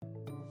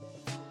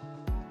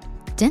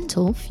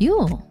Dental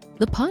Fuel,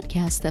 the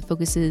podcast that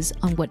focuses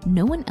on what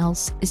no one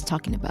else is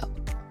talking about.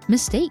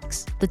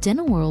 Mistakes. The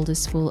dental world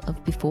is full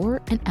of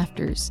before and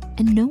afters,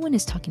 and no one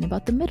is talking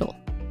about the middle.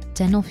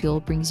 Dental Fuel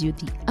brings you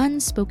the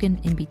unspoken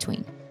in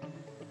between.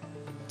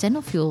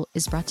 Dental Fuel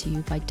is brought to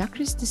you by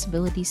Doctors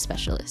Disability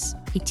Specialists,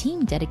 a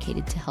team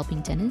dedicated to helping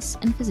dentists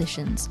and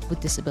physicians with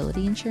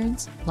disability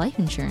insurance, life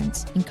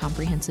insurance, and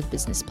comprehensive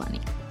business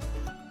planning.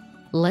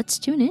 Let's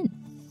tune in.